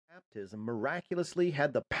baptism miraculously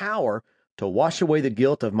had the power to wash away the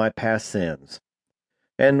guilt of my past sins.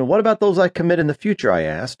 "And what about those I commit in the future?" I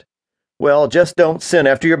asked. "Well, just don't sin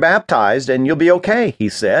after you're baptized, and you'll be okay," he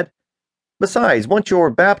said. "Besides, once you're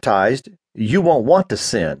baptized, you won't want to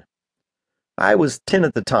sin." I was 10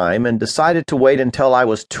 at the time and decided to wait until I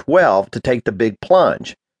was 12 to take the big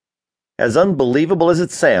plunge. As unbelievable as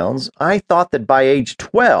it sounds, I thought that by age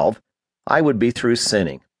 12, I would be through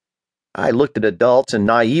sinning. I looked at adults and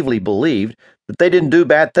naively believed that they didn't do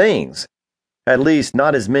bad things, at least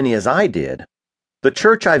not as many as I did. The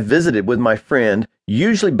church I visited with my friend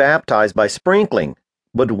usually baptized by sprinkling,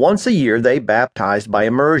 but once a year they baptized by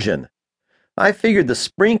immersion. I figured the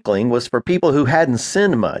sprinkling was for people who hadn't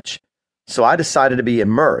sinned much, so I decided to be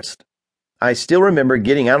immersed. I still remember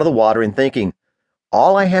getting out of the water and thinking,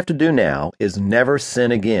 all I have to do now is never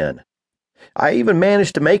sin again. I even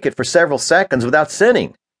managed to make it for several seconds without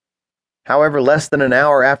sinning. However, less than an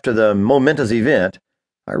hour after the momentous event,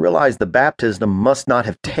 I realized the baptism must not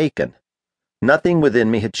have taken. Nothing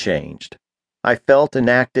within me had changed. I felt and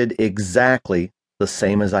acted exactly the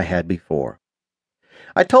same as I had before.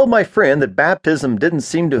 I told my friend that baptism didn't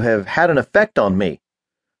seem to have had an effect on me.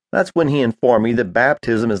 That's when he informed me that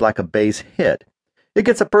baptism is like a base hit. It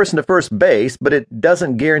gets a person to first base, but it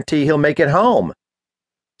doesn't guarantee he'll make it home.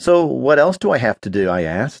 "So what else do I have to do?" I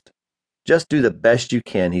asked. "Just do the best you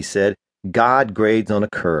can," he said. "God grades on a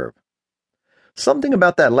curve." Something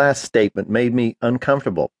about that last statement made me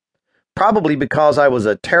uncomfortable. Probably because I was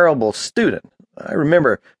a terrible student. I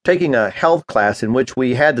remember taking a health class in which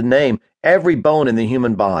we had to name every bone in the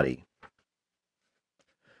human body.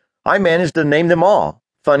 I managed to name them all: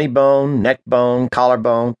 funny bone, neck bone,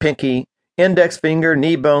 collarbone, pinky, index finger,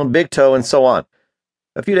 knee bone, big toe, and so on.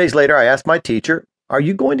 A few days later, I asked my teacher, "Are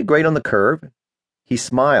you going to grade on the curve?" He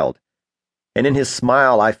smiled, and in his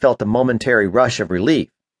smile I felt a momentary rush of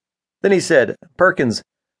relief. Then he said, "Perkins,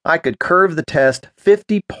 I could curve the test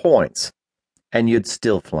 50 points, and you'd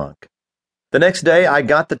still flunk." The next day, I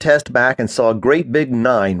got the test back and saw a great big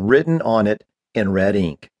 9 written on it in red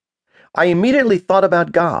ink. I immediately thought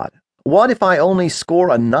about God. What if I only score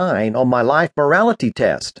a 9 on my life morality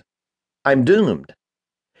test? I'm doomed.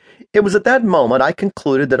 It was at that moment I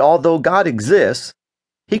concluded that although God exists,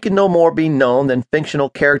 he can no more be known than fictional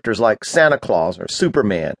characters like Santa Claus or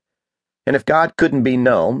Superman. And if God couldn't be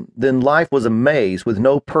known, then life was a maze with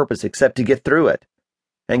no purpose except to get through it.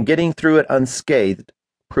 And getting through it unscathed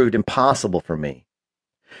proved impossible for me.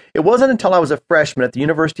 It wasn't until I was a freshman at the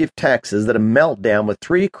University of Texas that a meltdown with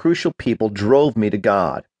 3 crucial people drove me to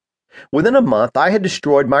God. Within a month, I had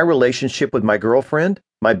destroyed my relationship with my girlfriend,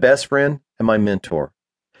 my best friend, and my mentor.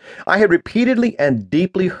 I had repeatedly and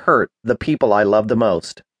deeply hurt the people I loved the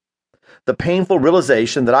most. The painful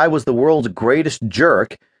realization that I was the world's greatest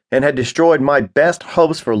jerk and had destroyed my best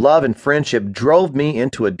hopes for love and friendship drove me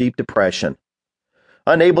into a deep depression.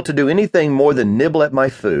 Unable to do anything more than nibble at my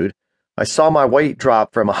food, I saw my weight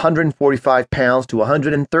drop from 145 pounds to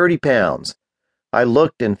 130 pounds. I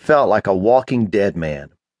looked and felt like a walking dead man.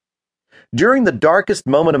 During the darkest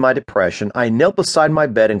moment of my depression, I knelt beside my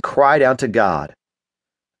bed and cried out to God.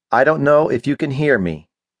 "I don't know if you can hear me,"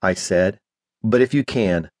 I said, "but if you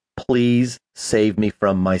can, please save me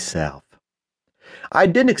from myself." I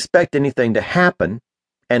didn't expect anything to happen,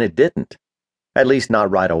 and it didn't. At least not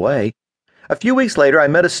right away. A few weeks later, I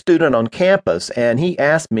met a student on campus, and he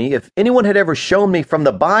asked me if anyone had ever shown me from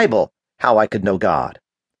the Bible how I could know God.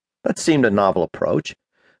 That seemed a novel approach.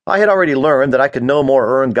 I had already learned that I could no more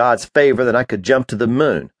earn God's favor than I could jump to the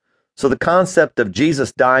moon, so the concept of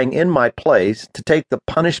Jesus dying in my place to take the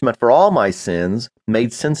punishment for all my sins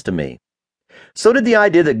made sense to me. So did the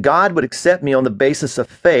idea that God would accept me on the basis of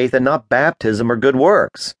faith and not baptism or good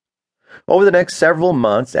works. Over the next several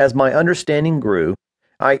months, as my understanding grew,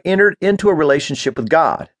 I entered into a relationship with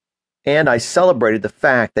God, and I celebrated the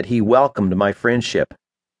fact that He welcomed my friendship.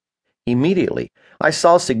 Immediately, I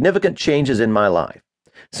saw significant changes in my life.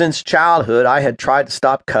 Since childhood, I had tried to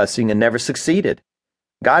stop cussing and never succeeded.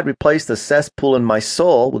 God replaced the cesspool in my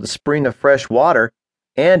soul with a spring of fresh water,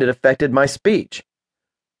 and it affected my speech.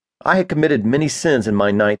 I had committed many sins in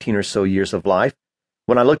my 19 or so years of life.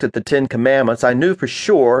 When I looked at the 10 Commandments, I knew for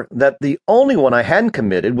sure that the only one I hadn't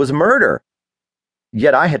committed was murder.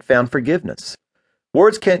 Yet I had found forgiveness.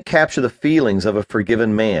 Words can't capture the feelings of a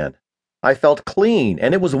forgiven man. I felt clean,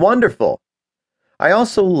 and it was wonderful. I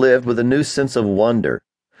also lived with a new sense of wonder.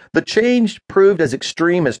 The change proved as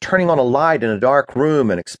extreme as turning on a light in a dark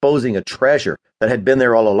room and exposing a treasure that had been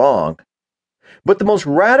there all along. But the most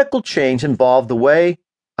radical change involved the way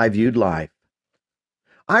I viewed life.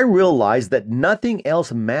 I realized that nothing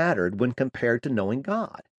else mattered when compared to knowing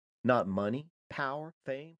God. Not money, power, fame,